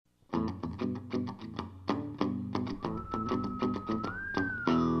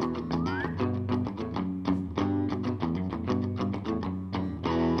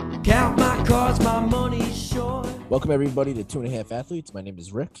Count my cards, my money's short. Welcome everybody to 2.5 Athletes. My name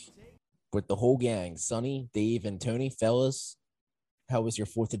is Rick with the whole gang, Sonny, Dave, and Tony. Fellas, how was your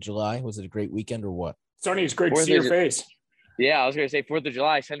 4th of July? Was it a great weekend or what? Sonny, it's great to see your face. Yeah, I was going to say 4th of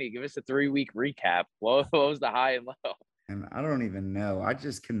July. Sonny, give us a 3-week recap. What was the high and low? And I don't even know. I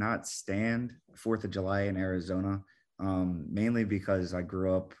just cannot stand 4th of July in Arizona, mainly because I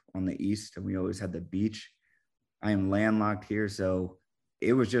grew up on the East and we always had the beach. I am landlocked here, so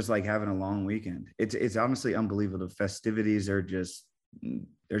it was just like having a long weekend. It's honestly unbelievable. The festivities are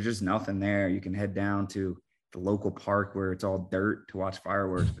there's just nothing there. You can head down to the local park where it's all dirt to watch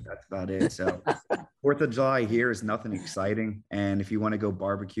fireworks, but that's about it. So 4th of July here is nothing exciting. And if you want to go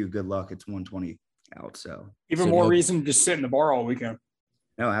barbecue, good luck. It's 120 out. So even more reason to just sit in the bar all weekend.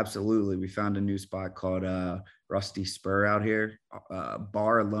 No, absolutely. We found a new spot called Rusty Spur out here.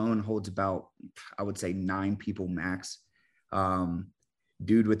 Bar alone holds about, I would say, 9 people max.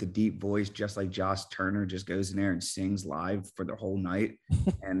 Dude with a deep voice, just like Josh Turner, just goes in there and sings live for the whole night.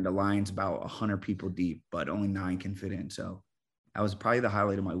 And the line's about 100 people deep, but only 9 can fit in. So that was probably the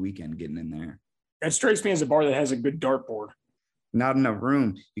highlight of my weekend, getting in there. That strikes me as a bar that has a good dartboard. Not enough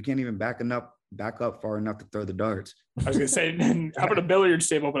room. You can't even back up far enough to throw the darts. I was going to say, how about a billiards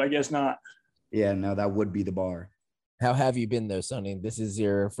table, but I guess not. Yeah, no, that would be the bar. How have you been though, Sonny? This is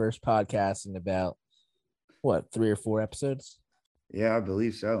your first podcast in about, 3 or 4 episodes? Yeah, I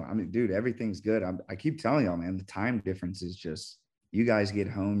believe so. I mean, dude, everything's good. I keep telling y'all, man, the time difference is just, you guys get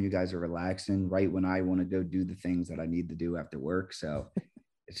home, you guys are relaxing right when I want to go do the things that I need to do after work. So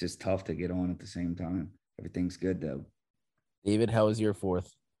it's just tough to get on at the same time. Everything's good though. David, how was your 4th?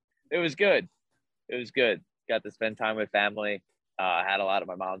 It was good. It was good. Got to spend time with family. Had a lot of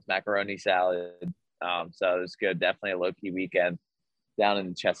my mom's macaroni salad. So it was good. Definitely a low-key weekend down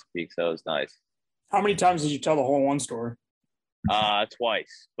in Chesapeake. So it was nice. How many times did you tell the whole one story?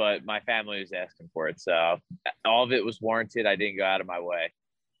 Twice, but my family was asking for it. So all of it was warranted. I didn't go out of my way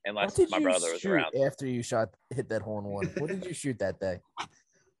unless my brother was around. After you hit that hole in one, what did you shoot that day?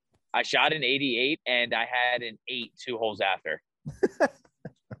 I shot an 88 and I had an 8 2 holes after.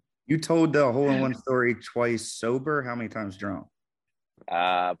 You told the hole-in-one story twice sober. How many times drunk?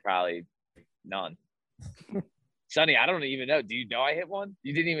 Probably none. Sonny, I don't even know. Do you know I hit one?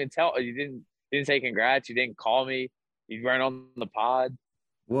 You didn't even tell. You didn't say congrats. You didn't call me. You weren't on the pod.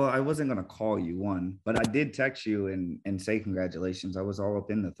 Well, I wasn't gonna call you one, but I did text you and say congratulations. I was all up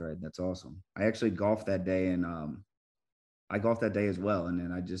in the thread. That's awesome. I actually golfed that day, and I golfed that day as well. And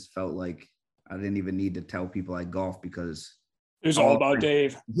then I just felt like I didn't even need to tell people I golfed because it was all about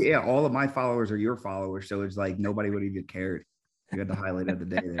Dave. Yeah, all of my followers are your followers, so it's like nobody would even cared. You got the highlight of the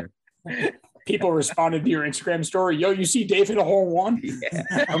day there. People responded to your Instagram story. Yo, you see Dave hit a hole in one?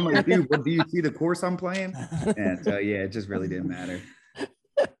 Yeah. I'm like, dude, what, do you see the course I'm playing? And so, yeah, it just really didn't matter.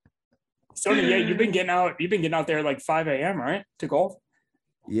 Sonny, yeah, you've been getting out there like 5 a.m., right? To golf?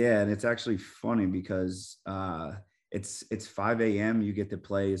 Yeah, and it's actually funny because it's 5 a.m. You get to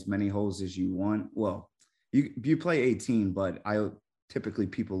play as many holes as you want. Well, you play 18, but typically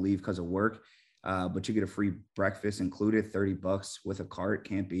people leave because of work. But you get a free breakfast included, $30 with a cart.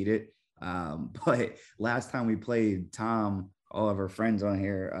 Can't beat it. But last time we played, Tom, all of our friends on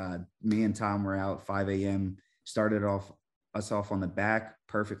here, me and Tom were out 5 a.m. Started us off on the back,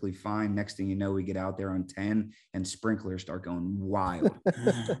 perfectly fine. Next thing you know, we get out there on 10 and sprinklers start going wild.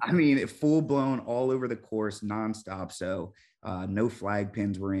 I mean, full blown all over the course, nonstop. So no flag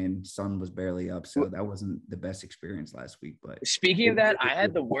pins were in. Sun was barely up. So that wasn't the best experience last week. But speaking of that, I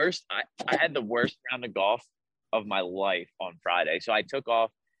had the worst round of golf of my life on Friday. So I took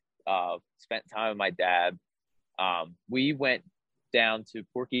off, spent time with my dad. We went down to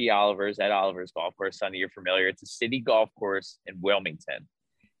Porky Oliver's at Oliver's Golf Course. Sonny, you're familiar. It's a city golf course in Wilmington.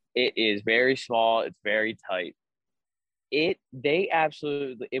 It is very small. It's very tight. It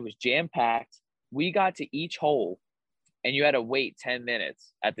was jam-packed. We got to each hole and you had to wait 10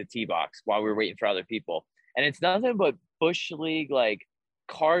 minutes at the tee box while we were waiting for other people. And it's nothing but Bush League, like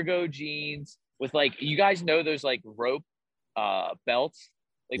cargo jeans with like, you guys know those like rope belts,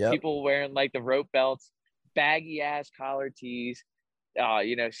 like Yep. People wearing like the rope belts, baggy ass collar tees,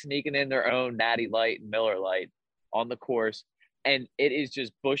 sneaking in their own Natty Light and Miller Light on the course. And it is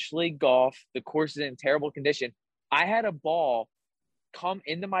just Bush League golf. The course is in terrible condition. I had a ball come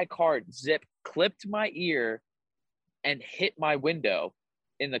into my cart, clipped my ear, and hit my window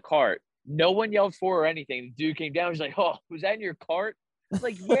in the cart. No one yelled for or anything. The dude came down. He's like, "Oh, was that in your cart?" I was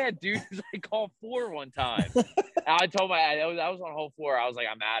like, "Yeah, dude." He's like, "Call 4 one time." I told I was on hole 4. I was like,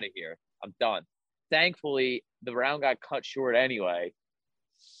 "I'm out of here. I'm done." Thankfully, the round got cut short anyway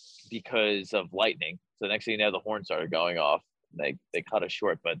because of lightning. So next thing you know, the horn started going off. They cut us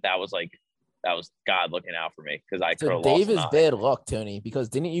short, but that was God looking out for me because I could So have Dave lost is 9. bad luck, Tony, because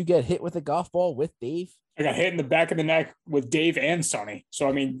didn't you get hit with a golf ball with Dave? I got hit in the back of the neck with Dave and Sonny. So,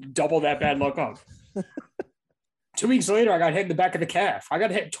 I mean, double that bad luck up. 2 weeks later, I got hit in the back of the calf. I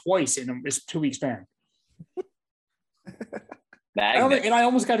got hit twice in this 2 week span. I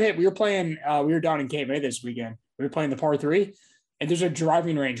almost got hit. We were down in Cape May this weekend. We were playing the par 3, and there's a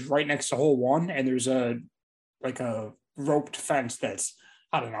driving range right next to hole 1, and there's a roped fence that's,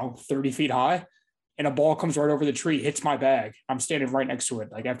 I don't know, 30 feet high, and a ball comes right over the tree, hits my bag. I'm standing right next to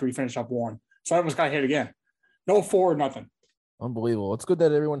it, like after we finished up 1. So I almost got hit again. No 4, nothing. Unbelievable. It's good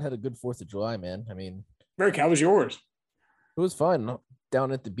that everyone had a good 4th of July, man. I mean, Rick, how was yours? it was fun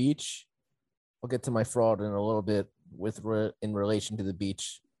down at the beach. I'll get to my fraud in a little bit in relation to the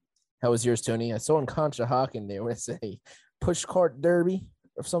beach. How was yours, Tony? I saw in Conshohocken there was a push cart derby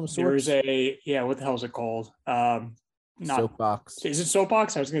of some sort. There's what the hell is it called? Soapbox. Is it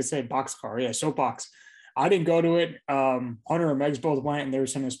soapbox? I was going to say boxcar. Yeah, soapbox. I didn't go to it. Hunter and Megs both went, and they were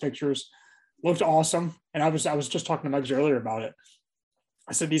sending us pictures. Looked awesome. And I was just talking to Megs earlier about it.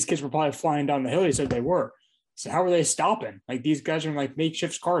 I said these kids were probably flying down the hill. He said they were. So how were they stopping? Like, these guys are in like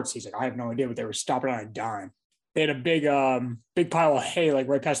makeshift carts. He's like, I have no idea, but they were stopping on a dime. They had a big pile of hay like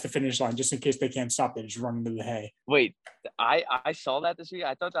right past the finish line, just in case they can't stop. They just run into the hay. Wait, I saw that this week.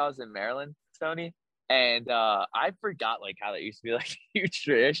 I thought that was in Maryland, Tony, and I forgot like how that used to be like a huge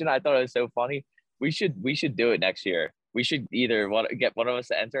tradition. I thought it was so funny. We should do it next year. We should either get one of us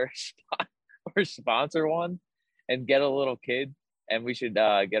to enter a spot or sponsor one, and get a little kid, and we should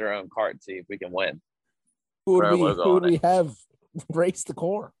get our own cart and see if we can win. Who would we have race the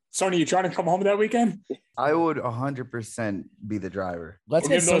car? Sonny, you trying to come home that weekend? I would 100% be the driver. Let's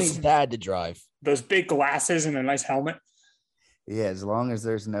get Sonny's dad to drive. Those big glasses and a nice helmet. Yeah, as long as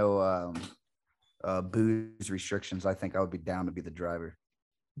there's no booze restrictions, I think I would be down to be the driver.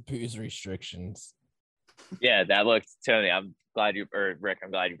 Booze restrictions. Yeah, that looked, Tony, Rick,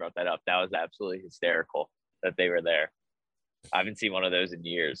 I'm glad you brought that up. That was absolutely hysterical that they were there. I haven't seen one of those in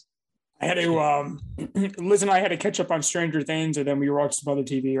years. I had to, Liz and I had to catch up on Stranger Things, and then we watched some other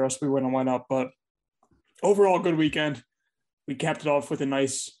TV, or else we wouldn't have went up. But overall, good weekend. We capped it off with a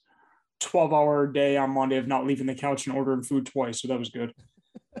nice 12-hour day on Monday of not leaving the couch and ordering food twice, so that was good.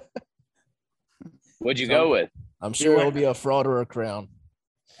 What'd you go with? I'm sure it'll be a fraud or a crown.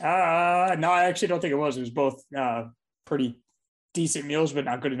 No, I actually don't think it was. It was both pretty decent meals, but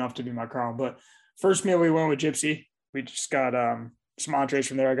not good enough to be my crown. But first meal, we went with Gypsy. We just got some entrees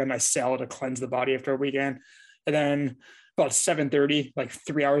from there. I got a nice salad to cleanse the body after a weekend. And then about 7:30, like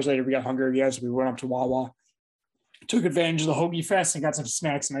 3 hours later, we got hungry again. So we went up to Wawa, took advantage of the Hoagie Fest and got some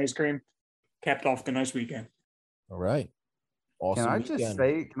snacks and ice cream. Capped off the nice weekend. All right. Awesome.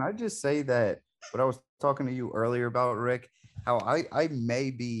 Can I just say that what I was talking to you earlier about, Rick, how I may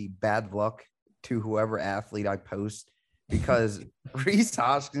be bad luck to whoever athlete I post, because Reese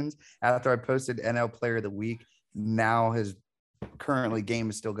Hoskins, after I posted NL Player of the Week, now his currently game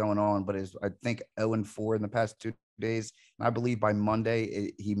is still going on, but is I think 0-4 in the past 2 days. And I believe by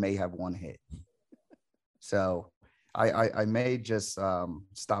Monday he may have one hit. So I may just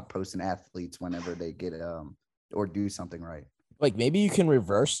stop posting athletes whenever they get or do something right. Like maybe you can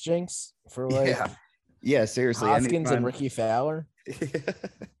reverse jinx for yeah, seriously. Hoskins and Ricky Fowler.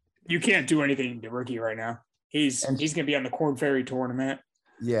 You can't do anything to Ricky right now. He's gonna be on the Corn Ferry tournament.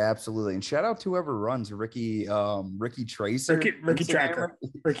 Yeah, absolutely. And shout out to whoever runs Ricky Tracer. Ricky Tracker.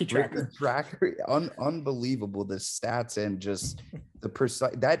 Ricky Tracker. Unbelievable, the stats and just the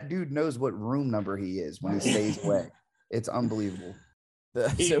precise. That dude knows what room number he is when he stays away. It's unbelievable.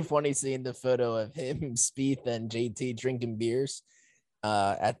 So funny seeing the photo of him, Spieth, and JT drinking beers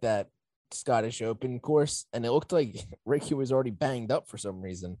at that Scottish Open course, and it looked like Ricky was already banged up for some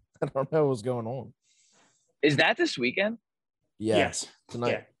reason. I don't know what was going on. Is that this weekend? Yeah, yes,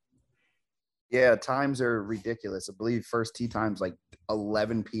 tonight. Yeah, times are ridiculous. I believe first tee time's like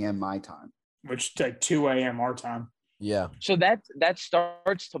 11 p.m. my time, which like 2 a.m. our time. Yeah. So that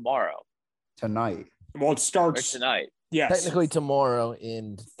starts tomorrow. Tonight. Well, it starts tonight. Yes. Technically tomorrow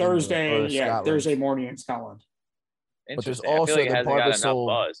in Thursday. Scotland. Thursday morning in Scotland. But there's also like the Barbasol.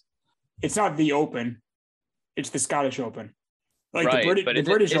 Buzz. It's not the Open. It's the Scottish Open. Like right, the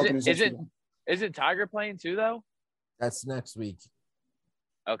British Open Isn't Tiger playing too though? That's next week.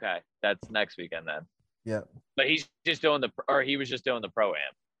 Okay, that's next weekend then. Yeah. But he was just doing the pro-am.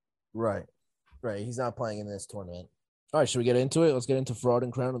 Right. He's not playing in this tournament. All right, should we get into it? Let's get into fraud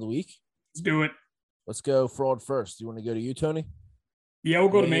and crown of the week. Let's do it. Let's go fraud first. You want to go to you, Tony? Yeah, we'll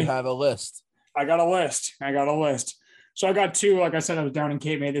go to me. You have a list. I got a list. So I got two. Like I said, I was down in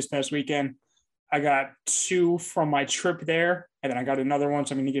Cape May this past weekend. I got 2 from my trip there, and then I got another one.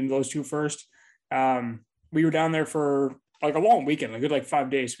 So I'm gonna get into those 2 first. We were down there for like a long weekend, like good like 5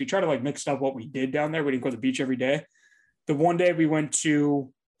 days. We tried to like mix up what we did down there. We didn't go to the beach every day. The one day we went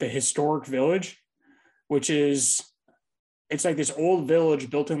to the historic village, which is it's like this old village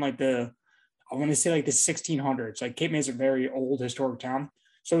built in like I want to say like the 1600s. Like Cape May is a very old historic town.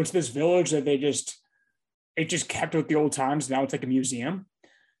 So it's this village that it just kept with the old times. Now it's like a museum.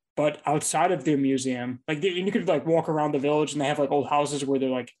 But outside of the museum, like you could like walk around the village and they have like old houses where they're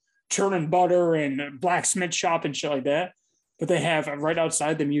like churning butter and blacksmith shop and shit like that. But they have right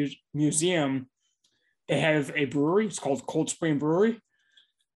outside the museum, they have a brewery. It's called Cold Spring Brewery.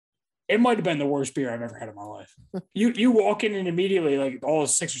 It might have been the worst beer I've ever had in my life. You walk in and immediately like all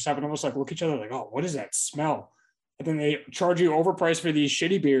 6 or 7 of us like look at each other like, oh, what is that smell? And then they charge you overpriced for these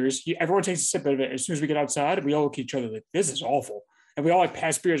shitty beers. Everyone takes a sip of it. As soon as we get outside, we all look at each other like, this is awful. And we all like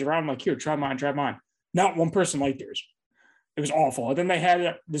pass beers around. I'm like, here, try mine, try mine. Not one person liked theirs. It was awful. And then they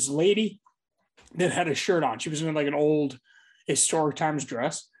had this lady that had a shirt on. She was in like an old historic times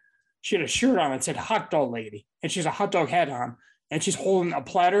dress. She had a shirt on that said hot dog lady. And she has a hot dog hat on. And she's holding a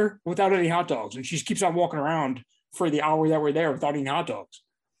platter without any hot dogs. And she keeps on walking around for the hour that we're there without eating hot dogs.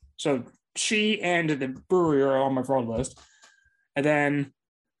 So she and the brewery are on my fraud list. And then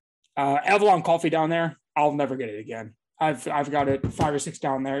Avalon Coffee down there, I'll never get it again. I've got it 5 or 6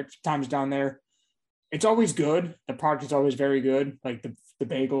 times down there. It's always good. The product is always very good, like the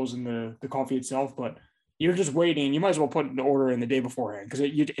bagels and the coffee itself. But you're just waiting. You might as well put the order in the day beforehand because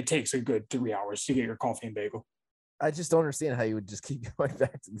it takes a good 3 hours to get your coffee and bagel. I just don't understand how you would just keep going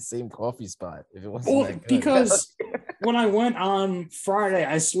back to the same coffee spot if it wasn't that good. Because when I went on Friday,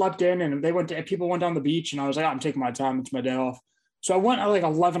 I slept in and people went down the beach and I was like, I'm taking my time. It's my day off. So I went at like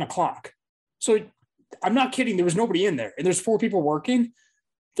 11 o'clock. So I'm not kidding. There was nobody in there and there's 4 people working.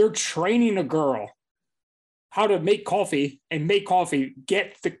 They're training a girl how to make coffee,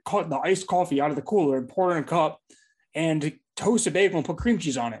 get the iced coffee out of the cooler and pour it in a cup and toast a bagel and put cream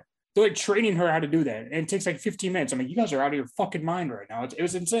cheese on it. They're like training her how to do that. And it takes like 15 minutes. I'm like, you guys are out of your fucking mind right now. It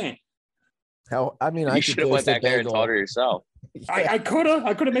was insane. I should have went back there and taught her yourself. Yeah. I could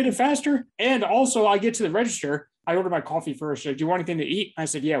have made it faster. And also I get to the register. I ordered my coffee first. Like, do you want anything to eat? I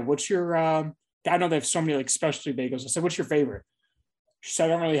said, yeah. What's your, I know they have so many like specialty bagels. I said, what's your favorite? She said,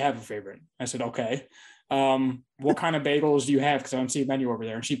 I don't really have a favorite. I said, okay. What kind of bagels do you have? Cause I don't see a menu over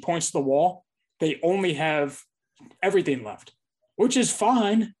there. And she points to the wall. They only have everything left, which is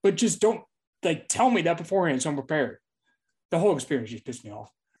fine, but just don't like tell me that beforehand so I'm prepared. The whole experience just pissed me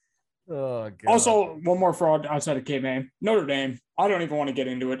off. Oh, God. Also, one more fraud outside of Cape May, Notre Dame. I don't even want to get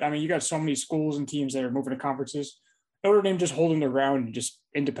into it. I mean, you got so many schools and teams that are moving to conferences. Notre Dame just holding their ground and just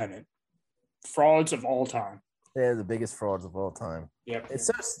independent. Frauds of all time. They're the biggest frauds of all time. Yep. It's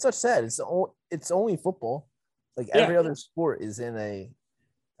such sad. It's only football. Like every other sport is in a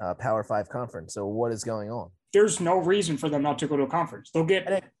Power 5 conference. So what is going on? There's no reason for them not to go to a conference. They'll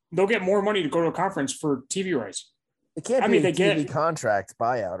get more money to go to a conference for TV rights. It can't be a TV contract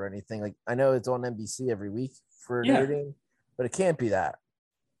buyout or anything. Like I know it's on NBC every week for Notre Dame, but it can't be that.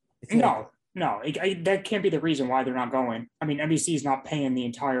 No, that can't be the reason why they're not going. I mean, NBC is not paying the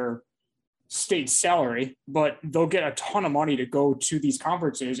entire state salary, but they'll get a ton of money to go to these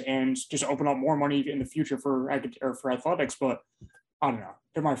conferences and just open up more money in the future for athletics. But I don't know.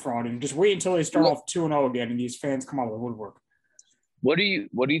 They're my fraud, and just wait until they start off 2-0 again, and these fans come out of the woodwork. What do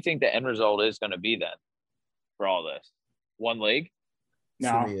you think the end result is going to be then for all this? One league? No,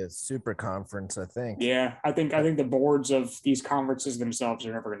 it's gonna be a super conference, I think. Yeah, I think the boards of these conferences themselves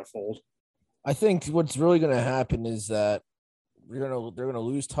are never going to fold. I think what's really going to happen is that they're going to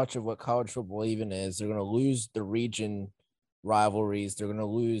lose touch of what college football even is. They're going to lose the region rivalries. They're going to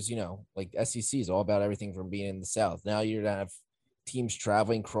lose, like SEC is all about everything from being in the South. Now you're going to have teams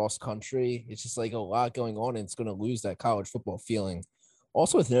traveling cross country. It's just like a lot going on, and it's going to lose that college football feeling.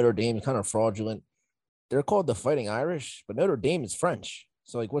 Also with Notre Dame, kind of fraudulent. They're called the Fighting Irish, but Notre Dame is French.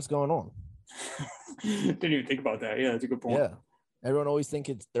 So like, what's going on? Didn't even think about that. Yeah, that's a good point. Yeah, everyone always thinks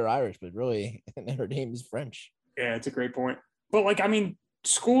they're Irish, but really Notre Dame is French. Yeah, it's a great point. But like, I mean,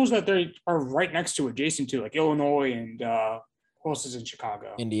 schools that they are right next to, adjacent to, like Illinois and who else is in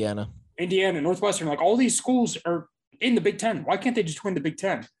Chicago? Indiana, Northwestern. Like all these schools are in the Big Ten. Why can't they just join the Big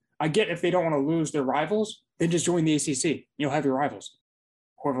Ten? I get if they don't want to lose their rivals, then just join the ACC. You'll have your rivals.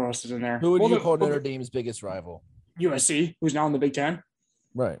 Whoever else is in there. Who would you call Notre Dame's biggest rival? USC, who's now in the Big Ten.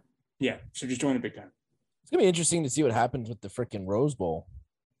 Right. Yeah. So just join the Big Ten. It's gonna be interesting to see what happens with the freaking Rose Bowl.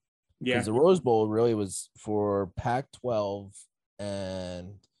 Yeah. Because the Rose Bowl really was for Pac-12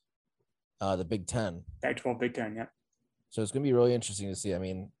 and the Big Ten. Pac-12, Big Ten, yeah. So it's gonna be really interesting to see. I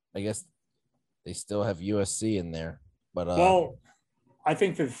mean, I guess They still have USC in there, but Well, I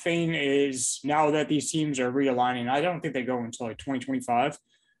think the thing is now that these teams are realigning, I don't think they go until like 2025.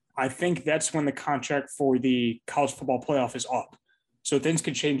 I think that's when the contract for the college football playoff is up. So things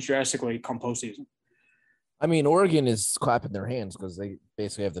could change drastically come postseason. I mean, Oregon is clapping their hands because they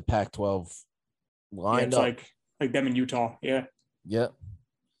basically have the Pac-12 Yeah, lined it's up. like them in Utah. Yeah. Yep.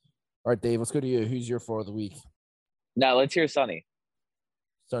 All right, Dave, let's go to you. Who's your Florida of the week? Now let's hear Sonny.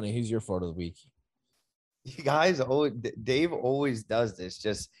 Sonny, who's your Florida of the week? You guys always, Dave always does this.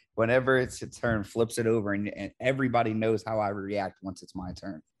 Just whenever it's his turn, flips it over, and everybody knows how I react once it's my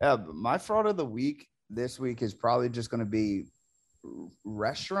turn. But my fraud of the week this week is probably just going to be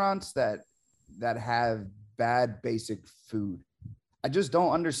restaurants that have bad basic food. I just don't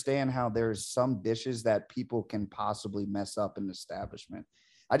understand how there's some dishes that people can possibly mess up in the establishment.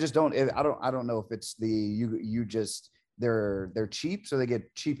 I just don't. I don't know if it's they're cheap, so they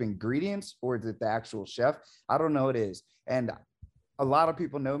get cheap ingredients, or is it the actual chef? I don't know. It is. And a lot of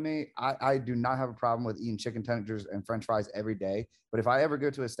people know me. I do not have a problem with eating chicken tenders and French fries every day. But if I ever go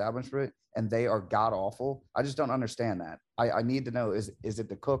to an establishment and they are god awful, I just don't understand that. I need to know, is it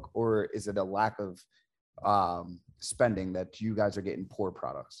the cook, or is it a lack of spending that you guys are getting poor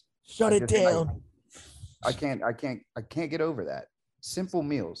products? Shut it down. I can't get over that. Simple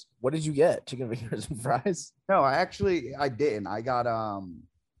meals. What did you get? Chicken fingers and fries? No, I didn't. I got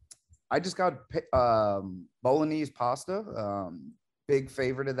I just got bolognese pasta. Big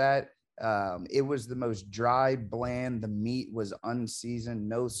favorite of that. It was the most dry, bland. The meat was unseasoned,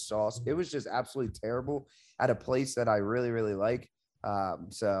 no sauce. It was just absolutely terrible at a place that I really, really like.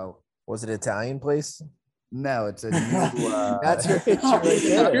 So Was it an Italian place? no, it's a new. That's your picture right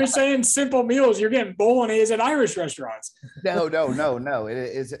there. You're saying simple meals. You're getting bolognese at Irish restaurants. No.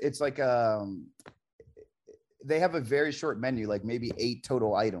 It's like they have a very short menu, like maybe 8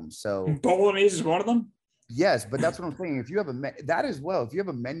 total items. So Bolognese is one of them. yes, but that's what I'm saying. If you have that as well, if you have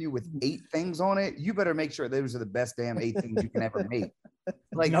a menu with 8 things on it, you better make sure those are the best damn 8 things you can ever make.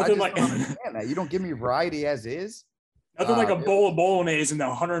 Like, I Nothing just like- don't understand that. You don't give me variety as is. Nothing like a bowl of bolognese in the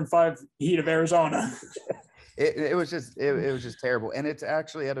 105 heat of Arizona. It was just terrible, and it's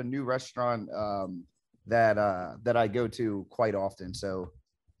actually at a new restaurant that I go to quite often. So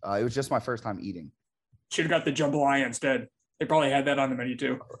it was just my first time eating. Should have got the jambalaya instead. They probably had that on the menu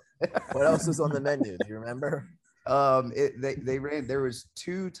too. What else is on the menu? Do you remember? There was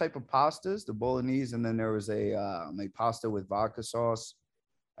 2 type of pastas, the bolognese, and then there was a pasta with vodka sauce.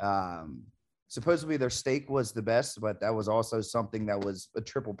 Supposedly their steak was the best, but that was also something that was a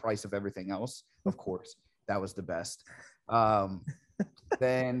triple price of everything else. Of course, that was the best.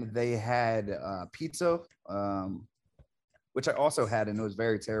 Then they had pizza, which I also had, and it was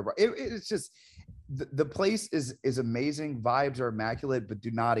very terrible. It's just the place is amazing. Vibes are immaculate, but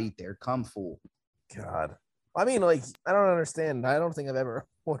do not eat there. Come full. God. I mean, like, I don't understand. I don't think I've ever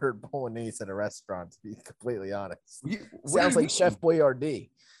ordered bolognese at a restaurant, to be completely honest. Sounds like Chef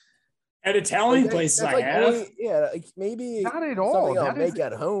Boyardee. At Italian Like, places, that's I like have. only- yeah, like maybe Not at all. something I'll That make is-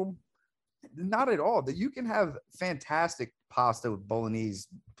 at home. Not at all. That you can have fantastic pasta with bolognese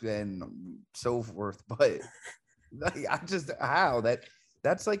and so forth, but like,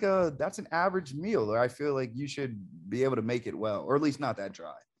 that's an average meal. I feel like you should be able to make it well, or at least not that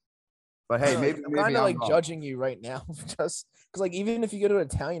dry. But hey, I'm maybe kind of like wrong. judging you right now, just because, like, even if you go to an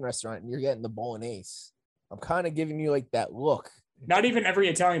Italian restaurant and you're getting the bolognese, I'm kind of giving you like that look. Not even every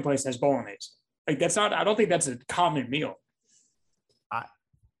Italian place has bolognese. Like that's not. I don't think that's a common meal.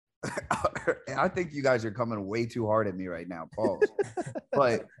 I think you guys are coming way too hard at me right now, Paul.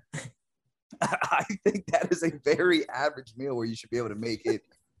 But I think that is a very average meal where you should be able to make it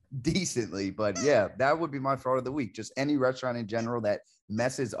decently. But yeah, that would be my fraud of the week. Just any restaurant in general that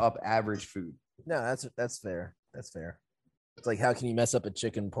messes up average food. No, that's fair. That's fair. It's like, how can you mess up a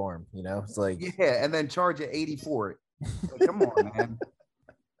chicken parm? You know, it's like, Yeah, and then charge you 80 for it. Like, come on, man.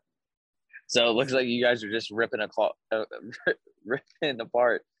 So it looks like you guys are just ripping apart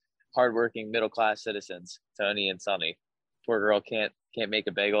hardworking middle class citizens, Tony and Sonny. Poor girl can't make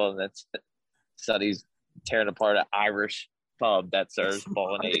a bagel, and that's Sonny's tearing apart an Irish pub that serves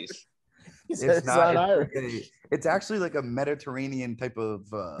bolognese. it's not Irish. It's actually like a Mediterranean type of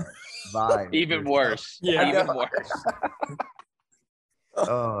vibe. Even worse. Yeah. Even worse.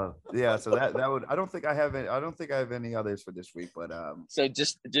 Yeah. So that would. I don't think I have any others for this week. But So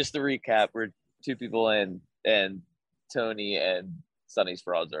just to recap, we're 2 people in, and Tony and Sonny's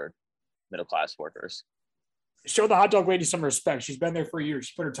frauds are middle class workers. Show the hot dog lady some respect. She's been there for years.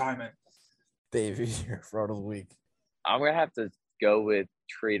 She put her time in. Dave, who's your fraud of the week? I'm gonna have to go with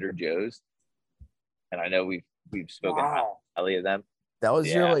Trader Joe's, and I know we've spoken Wow. highly of them. That was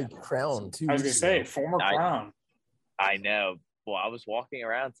your Yeah. like crown too. I was gonna say former crown. I know. Well, I was walking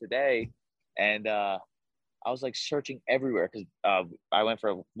around today, and I was like searching everywhere because I went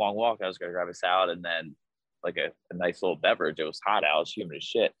for a long walk. I was gonna grab a salad and then like a nice little beverage. It was hot out, it was humid as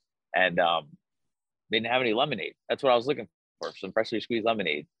shit, and they didn't have any lemonade. That's what I was looking for, some freshly squeezed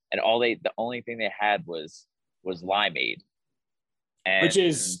lemonade. And the only thing they had was limeade, and Which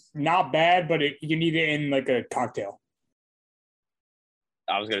is not bad, but you need it in like a cocktail.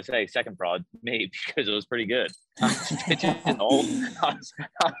 I was gonna say second fraud made because it was pretty good. I was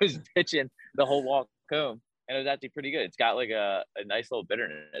pitching the whole walk home, and it was actually pretty good. It's got like a nice little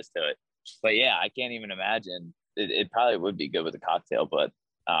bitterness to it. But yeah, I can't even imagine. It probably would be good with a cocktail, but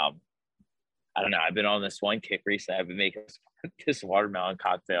I don't know. I've been on this one kick recently. I've been making this watermelon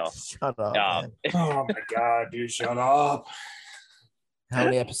cocktail. Shut up. Man. Oh my god, dude, shut up. How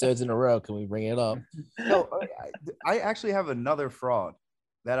many episodes in a row can we bring it up? No, I actually have another fraud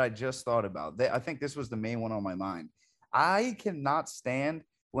that I just thought about. I think this was the main one on my mind. I cannot stand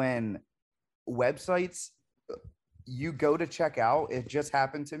when websites, you go to check out. It just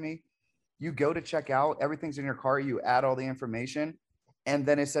happened to me. You go to check out, everything's in your cart, you add all the information, and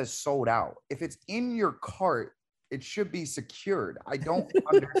then it says sold out. If it's in your cart, it should be secured. I don't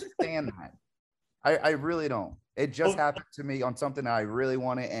understand that. I really don't. It just happened to me on something that I really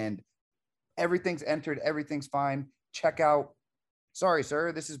wanted, and everything's entered, everything's fine. Check out. Sorry,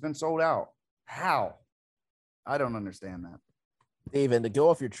 sir, this has been sold out. How? I don't understand that. Dave, and to go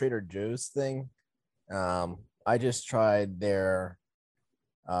off your Trader Joe's thing, I just tried their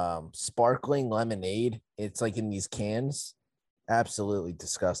sparkling lemonade. It's like in these cans. Absolutely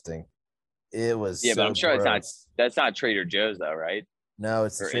disgusting. It was but I'm sure gross. that's not Trader Joe's though, right? No,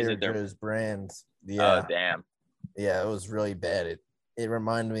 it's Or is Trader it their- Joe's brand. Yeah. Oh damn. Yeah, it was really bad. It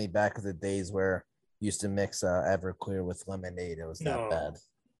reminded me back of the days where I used to mix Everclear with lemonade. It was that bad.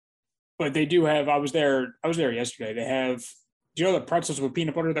 But they do have. I was there yesterday. They have. Do you know the pretzels with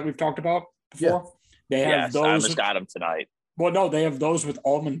peanut butter that we've talked about before? They have Yes, I those. almost got them tonight. Well, no, they have those with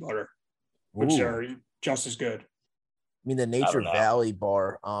almond butter, which Ooh. are just as good. I mean, the Nature know. Valley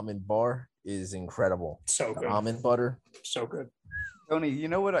bar almond bar is incredible. So The good. almond butter. So good. Tony, you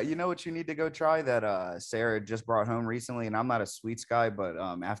know what you need to go try that Sarah just brought home recently, and I'm not a sweets guy, but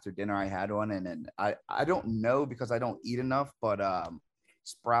after dinner I had one, and I don't know because I don't eat enough, but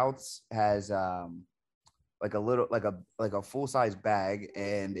Sprouts has like a little like a full-size bag,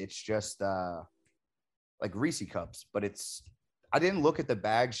 and it's just like Reese cups, but I didn't look at the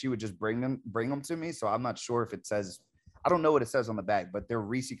bag. She would just bring them to me, so I'm not sure if it says, I don't know what it says on the bag, but they're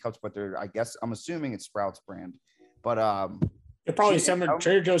Reese cups, but I'm assuming it's Sprouts brand, but They're probably similar.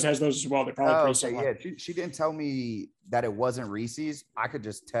 Trader Joe's has those as well. They're probably pretty similar. yeah. She didn't tell me that it wasn't Reese's. I could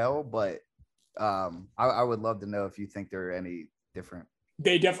just tell, but I would love to know if you think they're any different.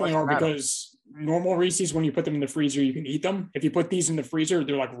 They definitely are, because normal Reese's, when you put them in the freezer, you can eat them. If you put these in the freezer,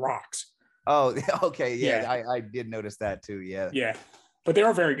 they're like rocks. Oh, okay. Yeah. Yeah. I did notice that too. Yeah. Yeah, but they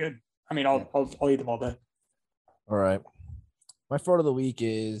are very good. I mean, I'll eat them all day. All right. My fraud of the week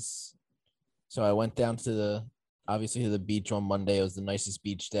is, so I went down to the beach on Monday. It was the nicest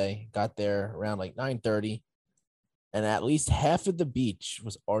beach day. Got there around like 9:30, and at least half of the beach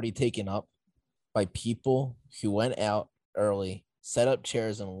was already taken up by people who went out early, set up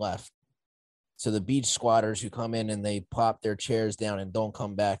chairs, and left. So the beach squatters who come in and they plop their chairs down and don't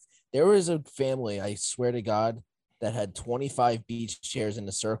come back. There was a family, I swear to God, that had 25 beach chairs in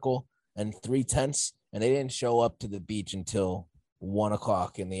a circle and 3 tents, and they didn't show up to the beach until 1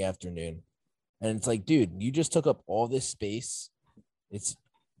 o'clock in the afternoon. And it's like, dude, you just took up all this space. It's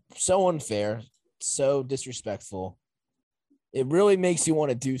so unfair, so disrespectful. It really makes you want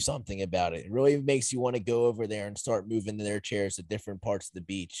to do something about it. It really makes you want to go over there and start moving their chairs to different parts of the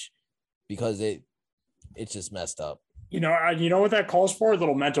beach, because it's just messed up. You know what that calls for? A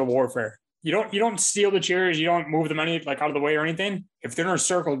little mental warfare. You don't steal the chairs. You don't move them out of the way or anything. If they're in a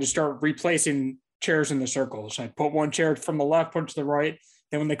circle, just start replacing chairs in the circles. I put one chair from the left, put it to the right.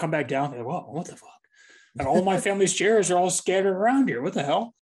 Then when they come back down, they're like, "Whoa, what the fuck?" And all my family's chairs are all scattered around here. What the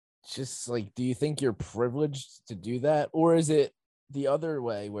hell? Just like, do you think you're privileged to do that? Or is it the other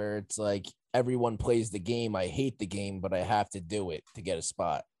way where it's like everyone plays the game? I hate the game, but I have to do it to get a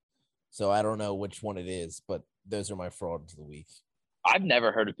spot. So I don't know which one it is, but those are my frauds of the week. I've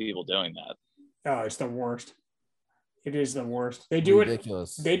never heard of people doing that. Oh, it's the worst. It is the worst. They do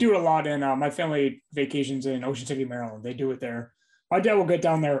Ridiculous. They do it a lot in my family vacations in Ocean City, Maryland. They do it there. My dad will get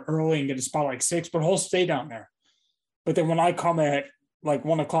down there early and get a spot like 6, but he'll stay down there. But then when I come at like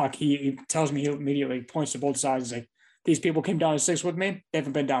 1 o'clock, he tells me, he immediately points to both sides. Like, these people came down at 6 with me. They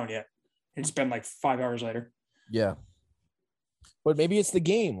haven't been down yet. It's been like 5 hours later. Yeah. But maybe it's the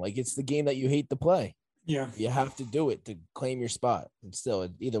game. Like it's the game that you hate to play. Yeah. You have to do it to claim your spot. And still,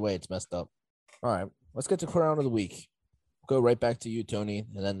 either way, it's messed up. All right, let's get to crown of the week. Go right back to you, Tony,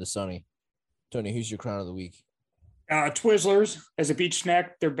 and then to Sonny. Tony, who's your crown of the week? Twizzlers as a beach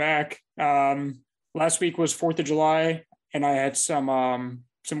snack. They're back. Last week was 4th of July, and I had some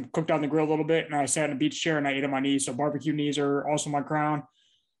cooked on the grill a little bit, and I sat in a beach chair and I ate on my knees. So barbecue knees are also my crown.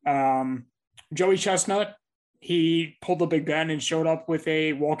 Joey Chestnut, he pulled the Big Ben and showed up with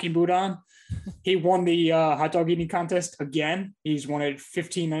a walking boot on. He won the hot dog eating contest again. He's won it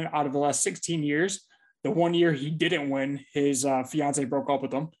 15 out of the last 16 years. The 1 year he didn't win, his fiance broke up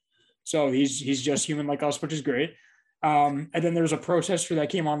with him. So he's just human like us, which is great. And then there's a protester that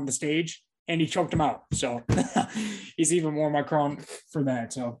came on the stage and he choked him out. So he's even more my crown for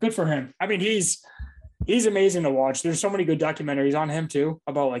that. So good for him. I mean, he's amazing to watch. There's so many good documentaries on him too,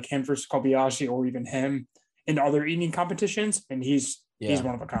 about like him versus Kobayashi or even him in other eating competitions. And he's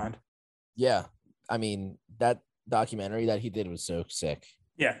one of a kind. Yeah. I mean, that documentary that he did was so sick.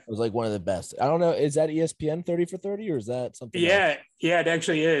 Yeah. It was like one of the best. I don't know. Is that ESPN 30 for 30 or is that something else? Yeah, it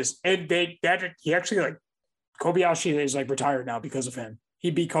actually is. And he actually like Kobayashi is like retired now because of him.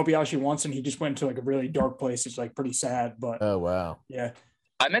 He beat Kobayashi once and he just went to like a really dark place. It's like pretty sad, but Oh wow. yeah.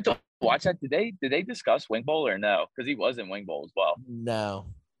 I meant to watch that. Did they discuss Wing Bowl or no? Because he was in Wing Bowl as well. No,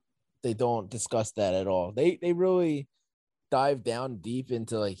 they don't discuss that at all. They really dive down deep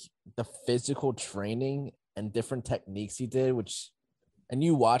into like the physical training and different techniques he did, and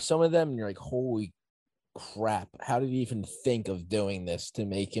you watch some of them and you're like, holy crap, how did he even think of doing this to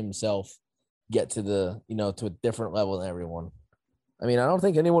make himself get to to a different level than everyone? I mean, I don't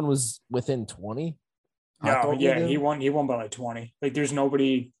think anyone was within 20. No, yeah, he won by like 20. Like there's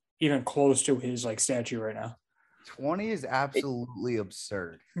nobody even close to his like statue right now. 20 is absolutely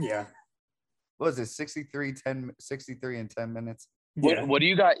absurd. Yeah. What was it? 63 in 10 minutes? Yeah. What do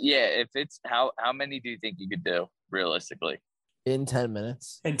you got? Yeah, if it's how many do you think you could do realistically? In 10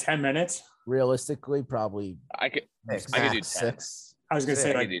 minutes. In 10 minutes? Realistically, probably I could do 10. 6. I was gonna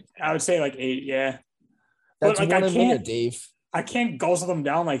say I would say like 8, yeah. That's but, like, one a minute, Dave. I can't guzzle them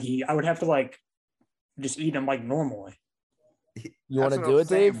down like I would have to like just eat them like normally. You want to do it,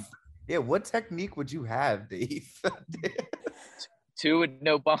 Dave? Yeah, what technique would you have, Dave? 2 with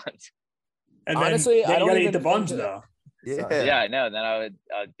no buns. And honestly, then I don't gotta even eat the buns think though. Yeah. Yeah, I know. Then I would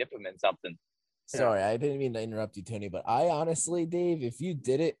dip them in something. Sorry, I didn't mean to interrupt you, Tony, but I honestly, Dave, if you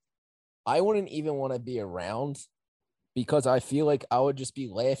did it, I wouldn't even want to be around because I feel like I would just be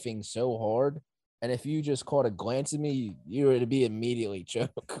laughing so hard. And if you just caught a glance at me, you would be immediately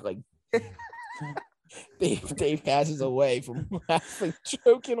choke. Like Dave passes away from laughing,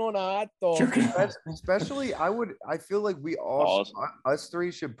 choking on a hot dog. Especially, I feel like we all, us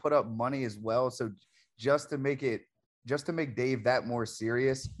three should put up money as well. So just to make Dave that more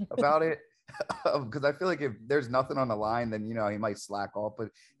serious about it. Because I feel like if there's nothing on the line, then he might slack off. But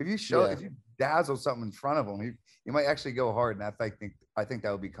if you dazzle something in front of him, he might actually go hard. And I think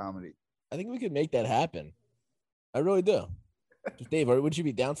that would be comedy. I think we could make that happen. I really do. Dave, would you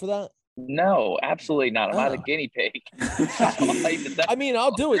be down for that? No, absolutely not. I'm not a guinea pig. I mean,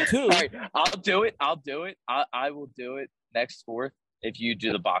 I'll do it too. Right, I'll do it. I will do it next 4th if you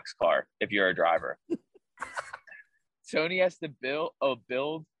do the box car. If you're a driver, Tony has to build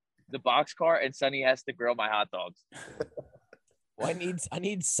the box car, and Sonny has to grill my hot dogs. Well, I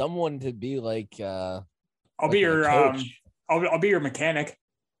need someone to be like. I'll be your I'll be your mechanic.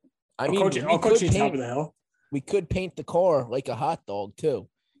 I'll coach you top of the hill. We could paint the car like a hot dog too.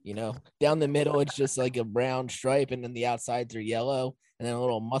 Down the middle, it's just like a brown stripe, and then the outsides are yellow, and then a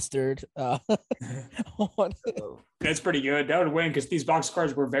little mustard. That's pretty good. That would win because these box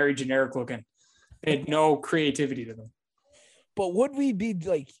cars were very generic looking. They had no creativity to them. But would we be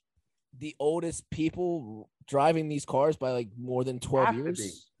like the oldest people driving these cars by like more than 12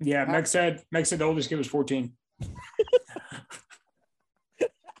 years? Yeah, Meg said the oldest kid was 14.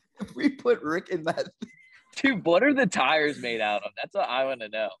 If we put Rick in that. Dude, what are the tires made out of? That's what I want to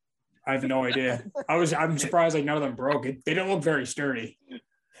know. I have no idea. I'm surprised like none of them broke. They didn't look very sturdy.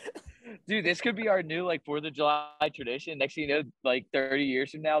 Dude, this could be our new like 4th of July tradition. Next thing you know, like 30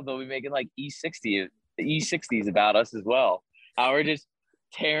 years from now, they'll be making like E60s about us as well. How we're just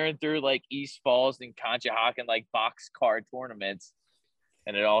tearing through like East Falls and Conshohocken like box car tournaments.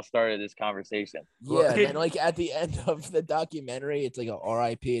 And it all started this conversation. Yeah, and like at the end of the documentary, it's like a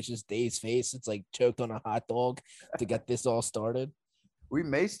RIP. It's just Dave's face. It's like choked on a hot dog to get this all started. We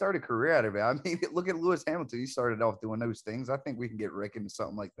may start a career out of it. I mean, look at Lewis Hamilton. He started off doing those things. I think we can get Rick into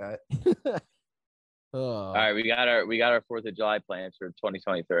something like that. All right, we got our 4th of July plans for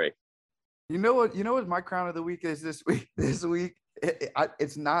 2023. You know what? You know what my crown of the week is this week? This week,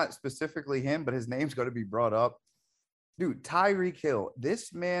 it's not specifically him, but his name's going to be brought up. Dude, Tyreek Hill.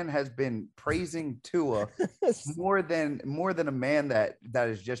 This man has been praising Tua more than a man that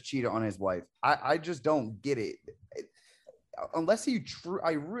has just cheated on his wife. I just don't get it. Unless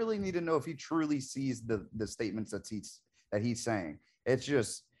I really need to know if he truly sees the statements that he's saying. It's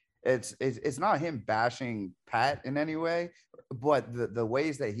just it's not him bashing Pat in any way, but the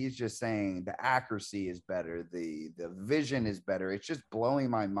ways that he's just saying the accuracy is better, the vision is better. It's just blowing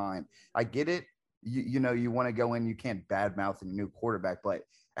my mind. I get it. You know, you want to go in, you can't badmouth a new quarterback, but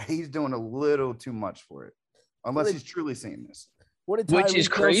he's doing a little too much for it, unless he's truly seeing this. What did Which is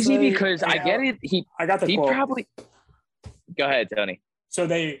Tyreek Hill crazy say? because I get it. I got the quote. Probably. Go ahead, Tony. So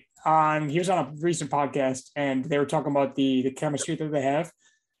he was on a recent podcast and they were talking about the chemistry that they have.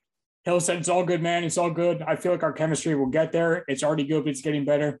 Hill said, "It's all good, man. It's all good. I feel like our chemistry will get there. It's already good, but it's getting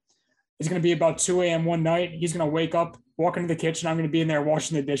better. It's going to be about 2 a.m. one night. He's going to wake up, walk into the kitchen. I'm going to be in there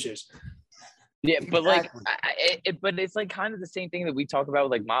washing the dishes." Yeah, but Exactly. but it's like kind of the same thing that we talk about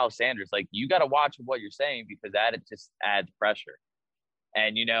with like Miles Sanders. Like you got to watch what you're saying because that it just adds pressure.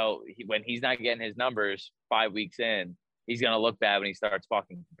 And you know, when he's not getting his numbers 5 weeks in, he's gonna look bad when he starts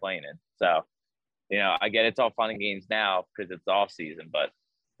fucking complaining. So, you know, I get it's all fun and games now because it's off season, but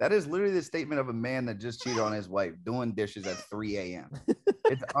That is literally the statement of a man that just cheated on his wife doing dishes at 3 a.m.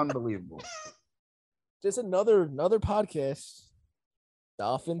 It's unbelievable. Just another podcast.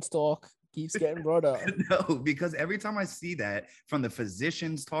 Dolphins talk keeps getting brought up. No, because every time I see that from the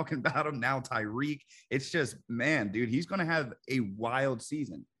physicians talking about him, now Tyreek, it's just, man, dude, he's going to have a wild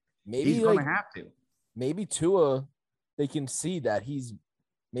season. Maybe He's going to have to. Maybe Tua, they can see that he's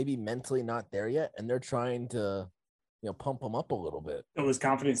maybe mentally not there yet, and they're trying to, pump him up a little bit. It was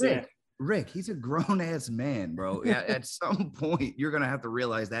confidence. Rick, he's a grown-ass man, bro. At some point, you're going to have to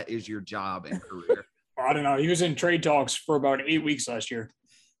realize that is your job and career. I don't know. He was in trade talks for about 8 weeks last year.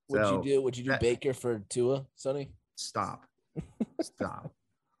 Would you do Baker for Tua, Sonny? Stop.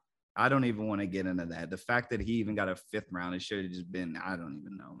 I don't even want to get into that. The fact that he even got a 5th round, it should have just been, I don't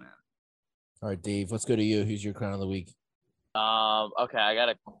even know, man. All right, Dave, let's go to you. Who's your crown of the week? Okay, I got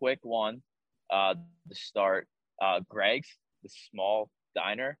a quick one to start. Greg's, the small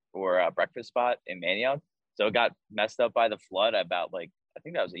diner or breakfast spot in Manioc. So it got messed up by the flood about I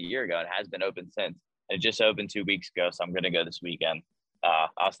think that was a year ago and has been open since. It just opened 2 weeks ago, so I'm going to go this weekend. I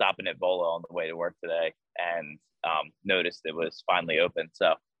was stopping at Volo on the way to work today and noticed it was finally open. So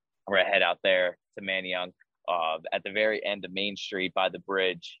I'm going to head out there to Manioc at the very end of Main Street by the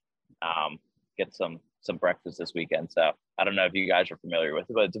bridge, get some breakfast this weekend. So I don't know if you guys are familiar with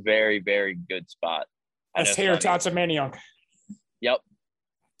it, but it's a very, very good spot. That's tater tots at Manioc. Yep.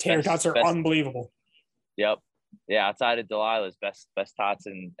 Tater tots are unbelievable. Yep. Yeah, outside of Delilah's, best tots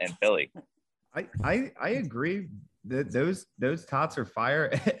in Philly. I agree that those tots are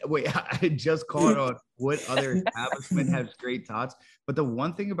fire. Wait, I just caught on what other establishment has great tots. But the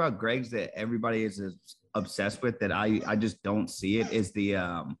one thing about Greg's that everybody is obsessed with that I just don't see it is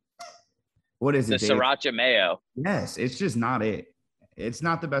the what is it? The sriracha mayo. Yes, it's just not it. It's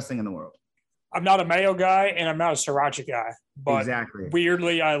not the best thing in the world. I'm not a mayo guy and I'm not a sriracha guy, but Exactly.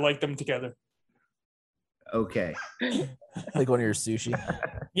 weirdly, I like them together. Okay. Like one of your sushi.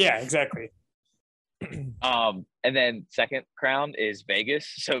 Yeah, exactly. And then second crown is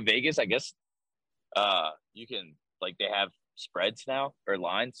Vegas. So Vegas, I guess, you can they have spreads now or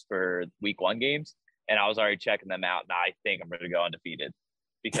lines for week 1 games, and I was already checking them out, and I think I'm going to go undefeated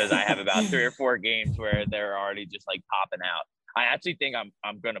because I have about 3 or 4 games where they're already just popping out. I actually think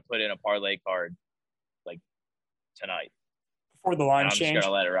I'm going to put in a parlay card tonight. Before the line I'm change. just going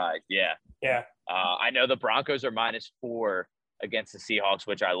to let it ride. Yeah. Yeah. I know the Broncos are -4 against the Seahawks,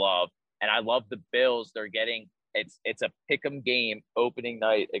 which I love. And I love the Bills. They're getting it's a pick'em game opening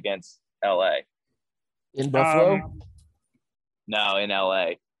night against LA. In Buffalo? No, in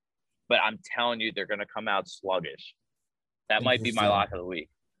LA. But I'm telling you, they're gonna come out sluggish. That might be my lock of the week.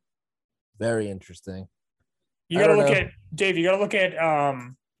 Very interesting. You gotta look at Dave, you gotta look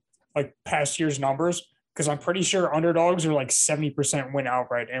at past year's numbers because I'm pretty sure underdogs are 70% win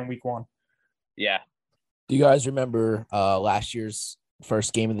outright in week 1. Yeah. Do you guys remember last year's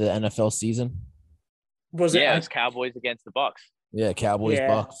first game of the NFL season? Was it? Yeah, it's Cowboys against the Bucks. Yeah, Cowboys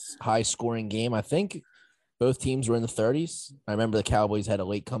Bucks, high scoring game. I think both teams were in the 30s. I remember the Cowboys had a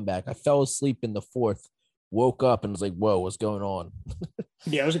late comeback. I fell asleep in the 4th, woke up and was like, "Whoa, what's going on?"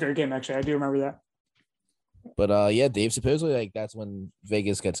 Yeah, it was a great game actually. I do remember that. But yeah, Dave, supposedly that's when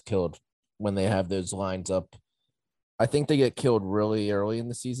Vegas gets killed when they have those lines up. I think they get killed really early in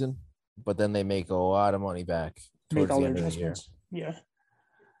the season, but then they make a lot of money back towards Make all the their end of the year. adjustments. Yeah.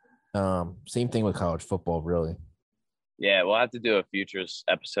 Same thing with college football, really. Yeah, we'll have to do a futures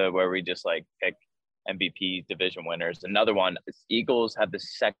episode where we just like pick MVP division winners. Another one, Eagles have the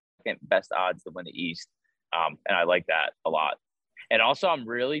second best odds to win the East. And I like that a lot. And also I'm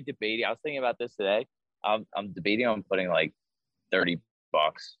really debating. I was thinking about this today. I'm debating on putting like $30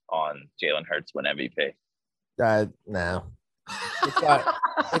 on Jalen Hurts win MVP. No.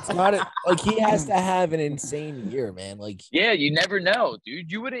 It's not like he has to have an insane year, man. Like, yeah, you never know,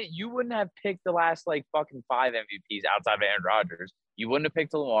 dude. You wouldn't have picked the last like fucking 5 MVPs outside of Aaron Rodgers. You wouldn't have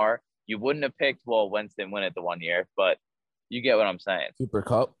picked Lamar. You wouldn't have picked Wentz didn't win it the 1 year, but you get what I'm saying. Cooper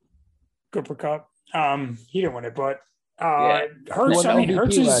Kupp. He didn't win it, but Yeah. Hurts. I mean, MVP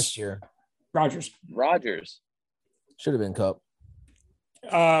Hurts is last year. Rodgers. Should have been Kupp.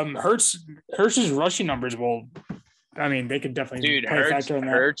 Hurts' rushing numbers will. I mean, they could definitely play a factor in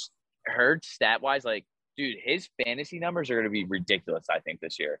that. Hurts stat wise, like, dude, his fantasy numbers are going to be ridiculous. I think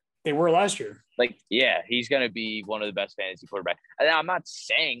this year they were last year. Like, yeah, he's going to be one of the best fantasy quarterbacks. And I'm not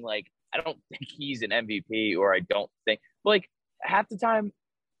saying like I don't think he's an MVP, or I don't think like half the time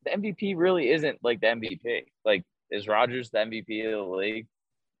the MVP really isn't like the MVP. Like, is Rodgers the MVP of the league?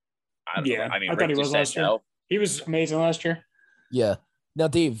 I don't know. I mean, I thought he was last year. No. He was amazing last year. Yeah. Now,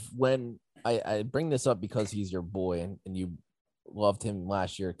 Dave, when I bring this up because he's your boy and you loved him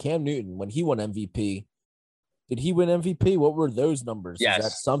last year, Cam Newton, when he won MVP, did he win MVP? What were those numbers? Yes. Is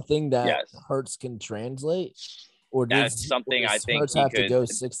that something that Hurts can translate? Or that's something I think Hurts have to go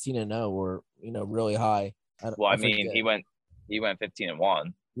 16-0 or, really high? Well, I mean, he went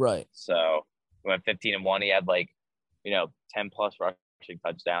 15-1. Right. So he went 15-1. He had 10 plus rushing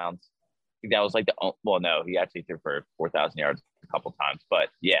touchdowns. I think that was like he actually threw for 4,000 yards a couple times. But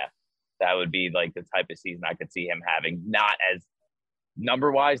yeah, that would be like the type of season I could see him having. Not as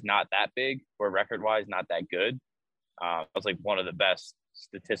number wise, not that big, or record wise, not that good. It was like one of the best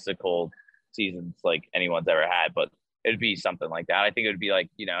statistical seasons like anyone's ever had, but it'd be something like that. I think it would be like,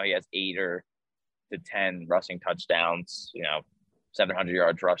 he has 8 or to 10 rushing touchdowns, 700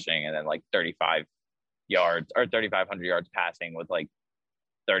 yards rushing, and then like 35 yards or 3,500 yards passing with like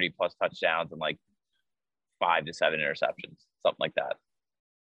 30 plus touchdowns and like 5 to 7 interceptions, something like that.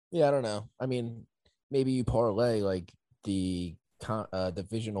 Yeah, I don't know. I mean, maybe you parlay like the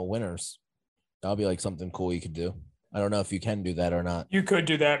divisional winners. That'll be like something cool you could do. I don't know if you can do that or not. You could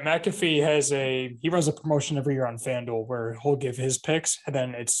do that. McAfee he runs a promotion every year on FanDuel where he'll give his picks, and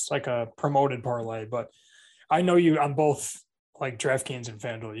then it's like a promoted parlay. But I know you on both like DraftKings and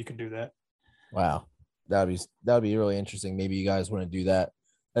FanDuel, you can do that. Wow. That'd be really interesting. Maybe you guys want to do that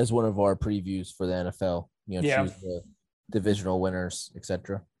as one of our previews for the NFL. Choose the divisional winners,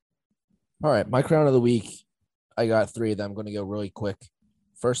 etc. All right, my crown of the week. I got 3 of them. I'm going to go really quick.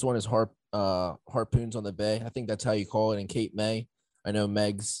 First one is Harpoons on the Bay. I think that's how you call it in Cape May. I know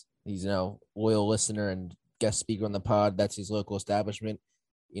Megs, he's loyal listener and guest speaker on the pod. That's his local establishment.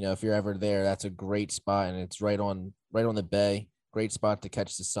 If you're ever there, that's a great spot, and it's right on the bay. Great spot to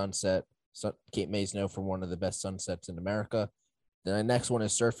catch the sunset. Cape May's known for one of the best sunsets in America. Then the next one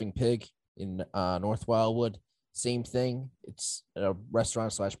is Surfing Pig in North Wildwood. Same thing. It's a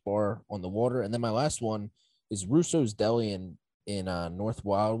restaurant/bar on the water. And then my last one is Russo's Deli in North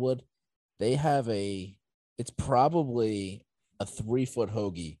Wildwood. They have it's probably a 3-foot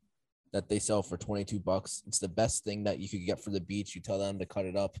hoagie that they sell for $22. It's the best thing that you could get for the beach. You tell them to cut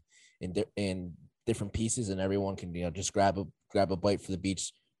it up in different pieces, and everyone can just grab a bite for the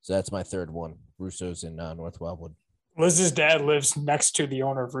beach. So that's my third one, Russo's in North Wildwood. Liz's dad lives next to the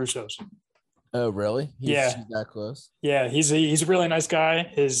owner of Russo's. Oh, really? He's that close? Yeah, he's a really nice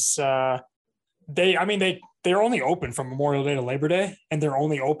guy. They're only open from Memorial Day to Labor Day, and they're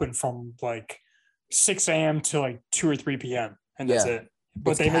only open from like 6 a.m. to like 2 or 3 p.m. and that's it.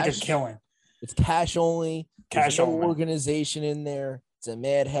 But they make a killing. It's cash only. Cash only. Organization in there. It's a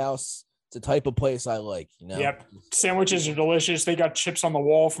madhouse. It's a type of place I like. Yep. Sandwiches are delicious. They got chips on the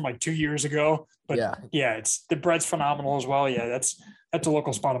wall from like 2 years ago. But it's the bread's phenomenal as well. Yeah, that's a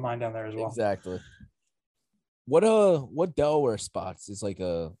local spot of mine down there as well. Exactly. What Delaware spots is like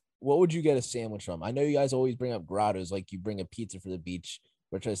what would you get a sandwich from? I know you guys always bring up grottos, like you bring a pizza for the beach,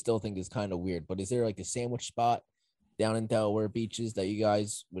 which I still think is kind of weird. But is there like a sandwich spot down in Delaware beaches that you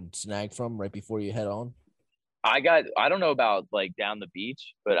guys would snag from right before you head on? I don't know about like down the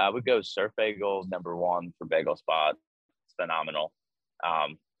beach, but I would go Surf Bagel #1 for bagel spot. It's phenomenal.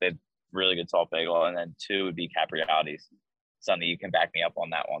 They have really good salt bagel, and then 2 would be Capriati's. Sonny, you can back me up on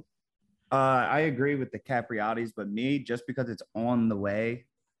that one. I agree with the Capriati's, but just because it's on the way,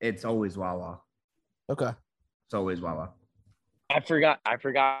 it's always Wawa. Okay. It's always Wawa. I forgot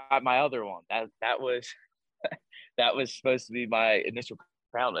my other one. That was that was supposed to be my initial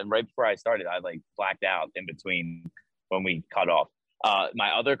Crown, and right before I started, I like blacked out in between when we cut off.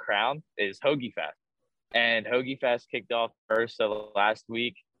 My other crown is Hoagie Fest, and Hoagie Fest kicked off first of last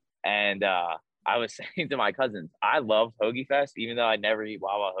week, and I was saying to my cousins, I love Hoagie Fest, even though I never eat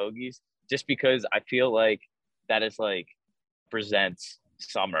Wawa hoagies, just because I feel like that is like presents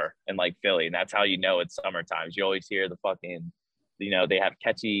summer in like Philly, and that's how you know it's summertime. You always hear the fucking, they have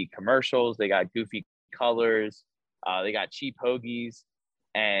catchy commercials, they got goofy colors, they got cheap hoagies,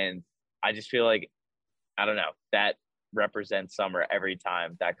 and I just feel like, I don't know, that represents summer every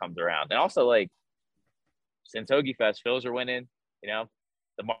time that comes around. And also, like, since Hoagie Fest, Phils are winning, the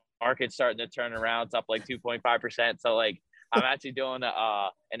market's starting to turn around. It's up like 2.5%. So like, I'm actually doing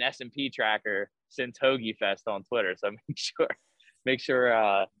an S&P tracker since Hoagie Fest on Twitter. So make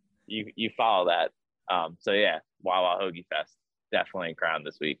sure you follow that. So yeah, Wawa Hoagie Fest, definitely a crown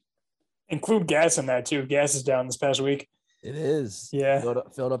this week. Include gas in that too. Gas is down this past week. It is. Yeah.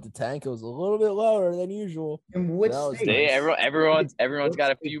 Filled up the tank. It was a little bit lower than usual. And what That was state? nice. Everyone's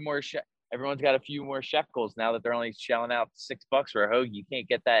got a few more everyone's got a few more shekels now that they're only shelling out $6 for a hoagie. You can't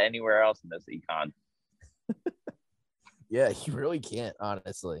get that anywhere else in this econ. Yeah, you really can't,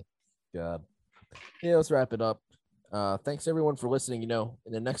 honestly. God. Yeah, let's wrap it up. Thanks everyone for listening. In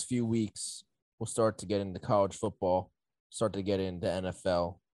the next few weeks, we'll start to get into college football, start to get into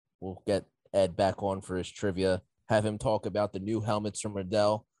NFL. We'll get Ed back on for his trivia, have him talk about the new helmets from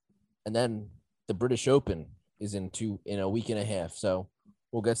Riddell, and then the British Open is in a week and a half. So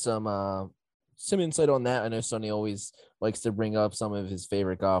we'll get some insight on that. I know Sonny always likes to bring up some of his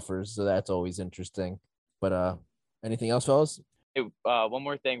favorite golfers, so that's always interesting. But anything else, fellas? Hey, one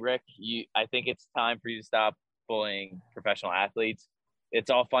more thing, Rick. I think it's time for you to stop bullying professional athletes. It's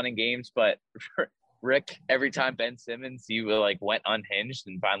all fun and games, but Rick, every time Ben Simmons, you went unhinged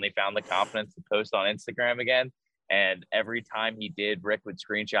and finally found the confidence to post on Instagram again. And every time he did, Rick would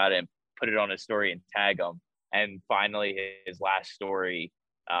screenshot it and put it on his story and tag him. And finally, his last story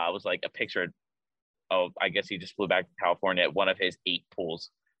was like a picture of, I guess he just flew back to California at one of his 8 pools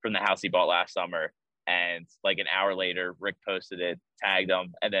from the house he bought last summer. And like an hour later, Rick posted it, tagged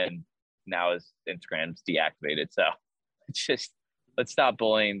him, and then now his Instagram's deactivated. So it's just, let's stop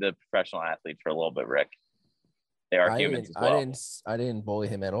bullying the professional athletes for a little bit, Rick. They are humans as well. I didn't bully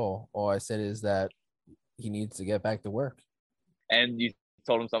him at all. All I said is that he needs to get back to work. And you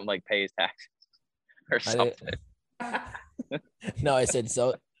told him something like pay his taxes or something. No, I said,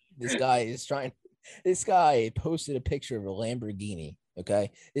 so this guy posted a picture of a Lamborghini.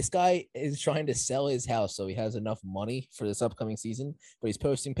 Okay. This guy is trying to sell his house so he has enough money for this upcoming season, but he's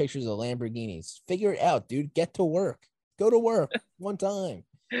posting pictures of Lamborghinis. Figure it out, dude. Get to work. Go to work one time.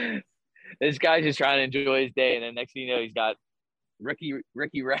 This guy's just trying to enjoy his day, and then next thing you know, he's got Ricky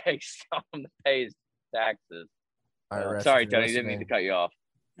Rags telling him to pay his taxes. Sorry, Tony, didn't mean to cut you off.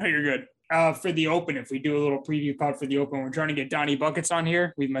 No, you're good. For the Open, if we do a little preview pod for the Open, we're trying to get Donnie Buckets on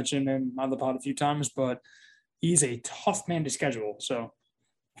here. We've mentioned him on the pod a few times, but he's a tough man to schedule. So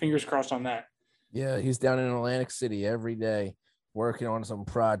fingers crossed on that. Yeah, he's down in Atlantic City every day working on some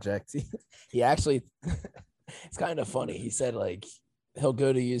project. He actually, it's kind of funny. He said he'll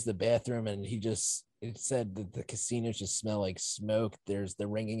go to use the bathroom and it said that the casinos just smell like smoke. There's the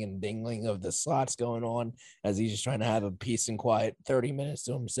ringing and dingling of the slots going on as he's just trying to have a peace and quiet 30 minutes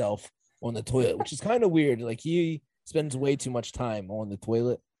to himself on the toilet, which is kind of weird. Like, he spends way too much time on the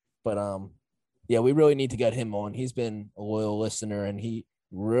toilet, but yeah, we really need to get him on. He's been a loyal listener and he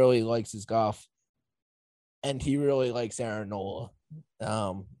really likes his golf and he really likes Aaron Nola.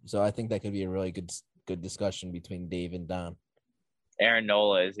 So I think that could be a really good discussion between Dave and Don. Aaron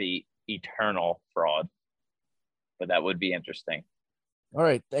Nola is the eternal fraud, but that would be interesting. All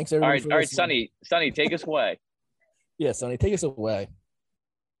right. Thanks, everybody. All right, Sonny, take us away. Yeah, Sonny, take us away.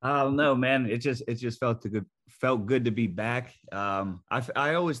 I don't know, man. It just felt good to be back. I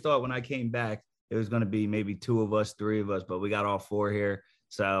always thought when I came back, it was going to be maybe 2 of us, 3 of us, but we got all 4 here.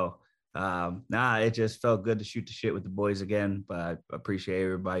 So, it just felt good to shoot the shit with the boys again. But I appreciate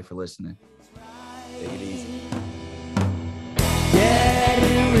everybody for listening. Take it easy.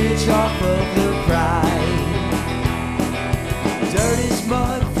 Getting rich off of the pride. Dirt is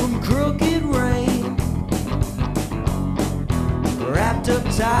mud from crooked rain. Wrapped up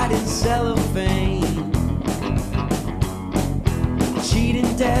tight in cellophane.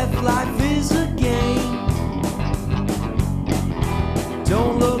 Cheating death, life is a game.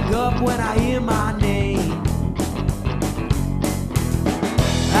 Don't look up when I hear my name.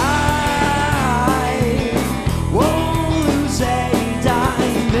 I won't lose a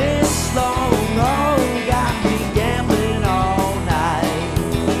dime this long. Oh, got me gambling all night.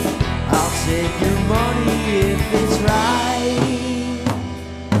 I'll take your money if it's right.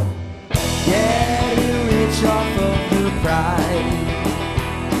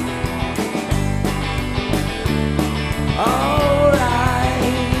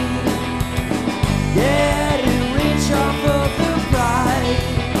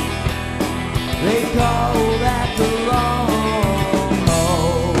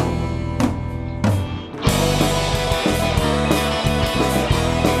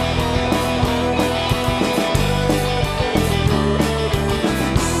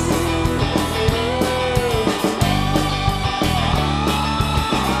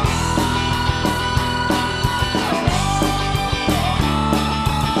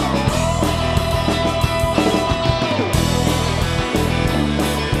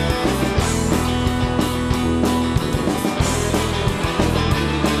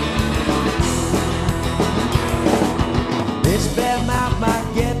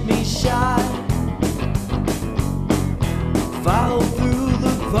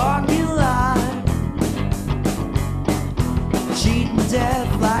 parking lot, cheating death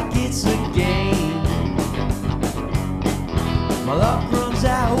like it's a game. My luck runs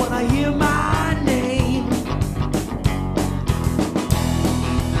out when I hear my name.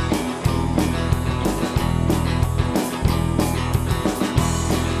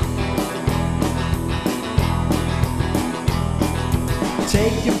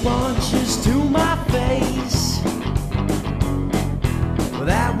 Taking punches to my face, but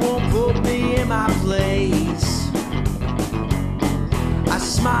that won't put me in my place. I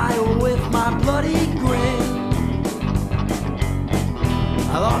smile with my bloody grin.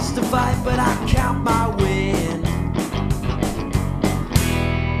 I lost the fight, but I count my wins.